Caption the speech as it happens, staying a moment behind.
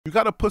You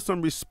got to put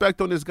some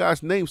respect on this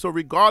guy's name. So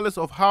regardless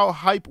of how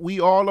hype we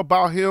all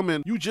about him,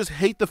 and you just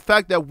hate the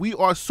fact that we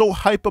are so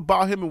hype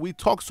about him and we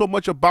talk so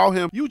much about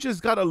him, you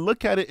just got to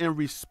look at it and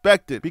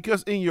respect it.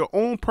 Because in your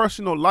own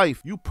personal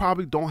life, you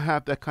probably don't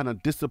have that kind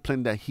of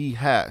discipline that he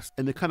has,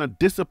 and the kind of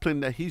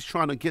discipline that he's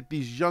trying to get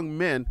these young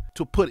men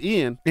to put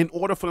in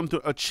order for them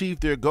to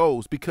achieve their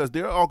goals. Because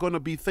there are going to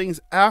be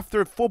things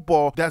after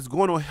football that's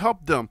going to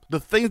help them. The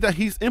things that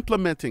he's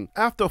implementing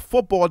after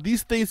football,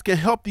 these things can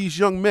help these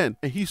young men,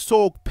 and he's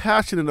so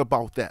passionate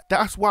about that.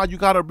 That's why you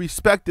got to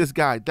respect this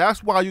guy.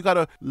 That's why you got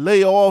to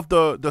lay off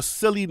the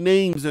silly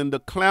names and the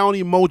clown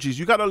emojis.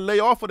 You got to lay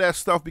off of that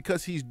stuff,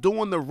 because he's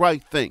doing the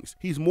right things.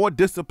 He's more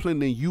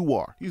disciplined than you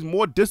are. He's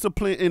more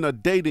disciplined in a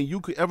day than you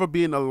could ever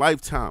be in a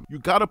lifetime. You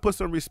got to put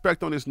some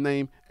respect on his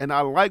name, and I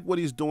like what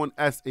he's doing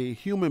as a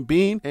human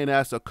being and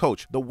as a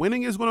coach. The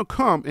winning is going to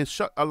come and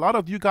shut a lot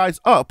of you guys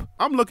up.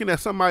 I'm looking at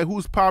somebody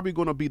who's probably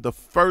going to be the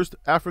first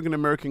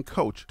African-American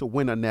coach to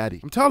win a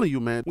natty. I'm telling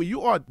you, man, when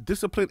you are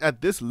disciplined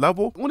at this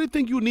level, the only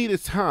thing you need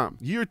is time.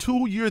 Year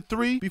 2, year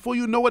 3, before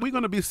you know it, we're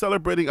going to be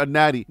celebrating a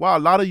natty, while a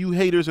lot of you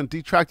haters and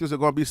detractors are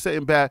going to be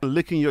sitting back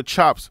licking your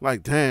chops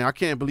like, dang, I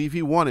can't believe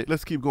he won it.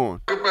 Let's keep going.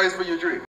 Sacrifice for your dream.